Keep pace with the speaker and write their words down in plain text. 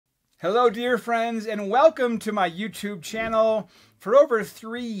Hello, dear friends, and welcome to my YouTube channel. For over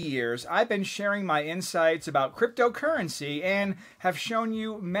 3 years, I've been sharing my insights about cryptocurrency and have shown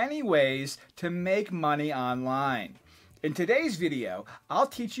you many ways to make money online. In today's video, I'll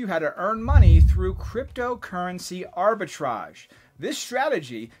teach you how to earn money through cryptocurrency arbitrage. This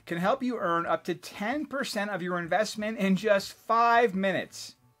strategy can help you earn up to 10% of your investment in just 5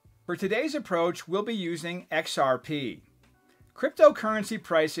 minutes. For today's approach, we'll be using XRP. Cryptocurrency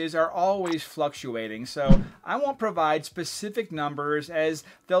prices are always fluctuating, so I won't provide specific numbers as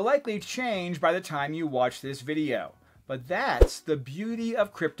they'll likely change by the time you watch this video. But that's the beauty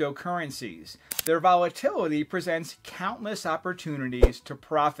of cryptocurrencies. Their volatility presents countless opportunities to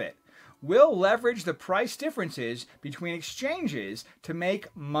profit. We'll leverage the price differences between exchanges to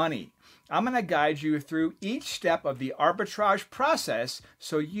make money. I'm going to guide you through each step of the arbitrage process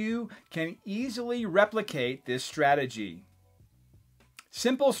so you can easily replicate this strategy.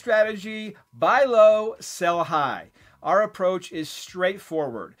 Simple strategy: buy low, sell high. Our approach is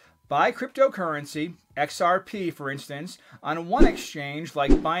straightforward. Buy cryptocurrency, XRP for instance, on one exchange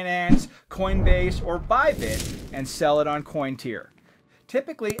like Binance, Coinbase, or Bybit and sell it on CoinTier.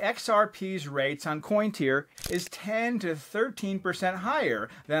 Typically, XRP's rates on CoinTier is 10 to 13% higher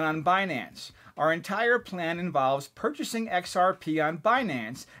than on Binance. Our entire plan involves purchasing XRP on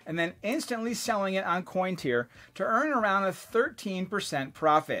Binance and then instantly selling it on CoinTier to earn around a 13%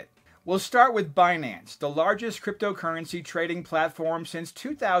 profit. We'll start with Binance, the largest cryptocurrency trading platform since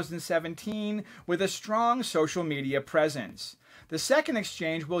 2017 with a strong social media presence. The second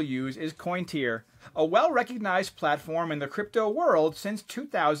exchange we'll use is CoinTier, a well-recognized platform in the crypto world since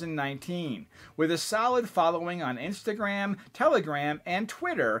 2019, with a solid following on Instagram, Telegram, and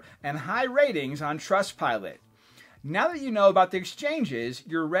Twitter, and high ratings on Trustpilot. Now that you know about the exchanges,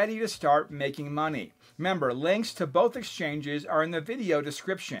 you're ready to start making money. Remember, links to both exchanges are in the video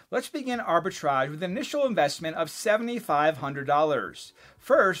description. Let's begin arbitrage with an initial investment of $7,500.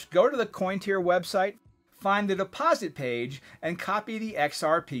 First, go to the CoinTier website, find the deposit page, and copy the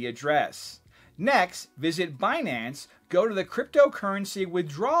XRP address. Next, visit Binance, go to the cryptocurrency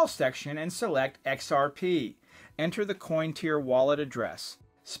withdrawal section and select XRP. Enter the CoinTier wallet address.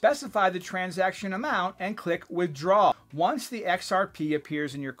 Specify the transaction amount and click Withdraw. Once the XRP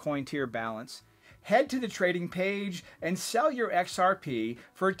appears in your CoinTier balance, head to the trading page and sell your XRP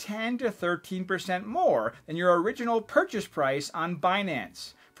for 10 to 13% more than your original purchase price on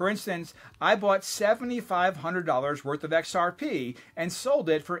Binance. For instance, I bought $7,500 worth of XRP and sold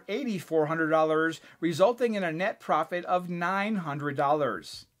it for $8,400, resulting in a net profit of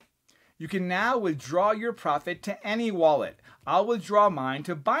 $900. You can now withdraw your profit to any wallet. I'll withdraw mine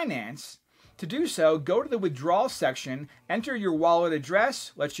to Binance. To do so, go to the withdrawal section, enter your wallet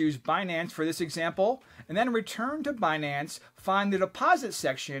address, let's use Binance for this example, and then return to Binance, find the deposit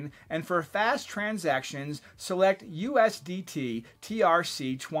section, and for fast transactions, select USDT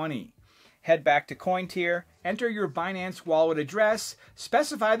TRC20. Head back to CoinTier, enter your Binance wallet address,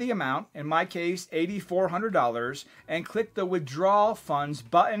 specify the amount, in my case $8,400, and click the Withdraw Funds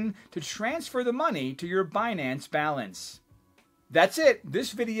button to transfer the money to your Binance balance. That's it.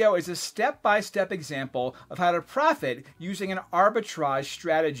 This video is a step-by-step example of how to profit using an arbitrage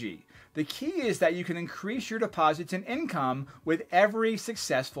strategy. The key is that you can increase your deposits and income with every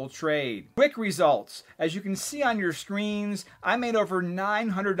successful trade. Quick results. As you can see on your screens, I made over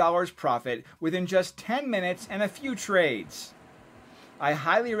 $900 profit within just 10 minutes and a few trades. I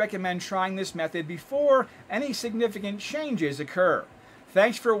highly recommend trying this method before any significant changes occur.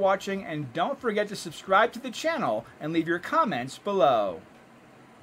 Thanks for watching, and don't forget to subscribe to the channel and leave your comments below.